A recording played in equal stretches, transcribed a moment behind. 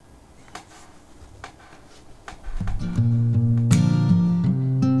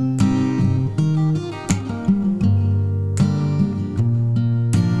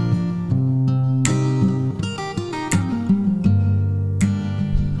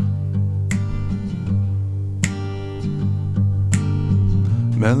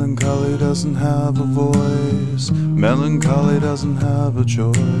Melancholy doesn't have a voice. Melancholy doesn't have a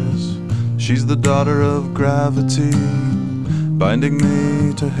choice. She's the daughter of gravity, binding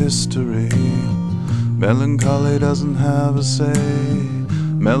me to history. Melancholy doesn't have a say.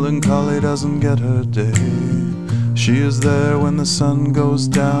 Melancholy doesn't get her day. She is there when the sun goes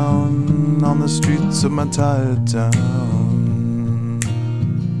down on the streets of my tired town.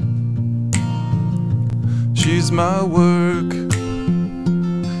 She's my work,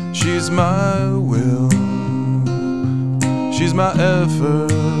 she's my will, she's my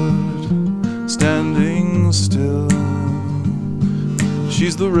effort, standing still.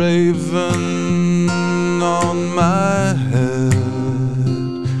 She's the raven on my head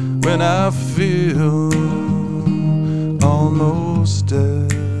when I feel almost dead.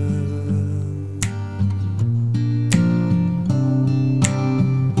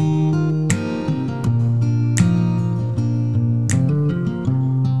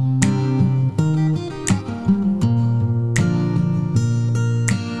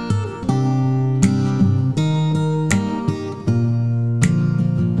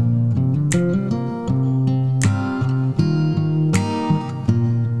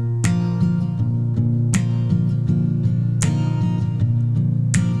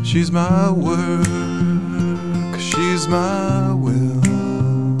 She's my work, she's my will,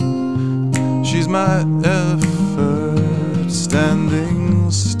 she's my effort,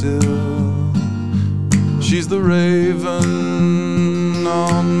 standing still. She's the raven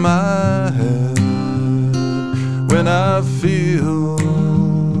on my head when I feel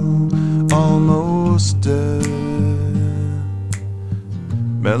almost dead.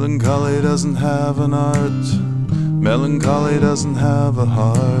 Melancholy doesn't have an art. Melancholy doesn't have a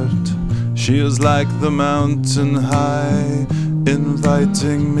heart. She is like the mountain high,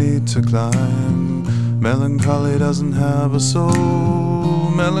 inviting me to climb. Melancholy doesn't have a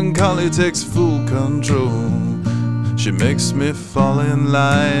soul. Melancholy takes full control. She makes me fall in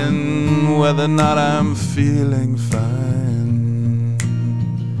line, whether or not I'm feeling fine.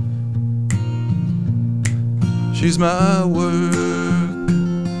 She's my work,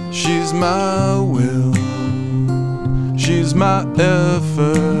 she's my will, she's my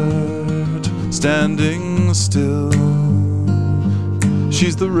effort, standing still.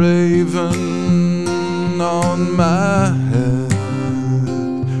 She's the raven on my head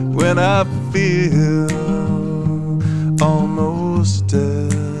when I feel almost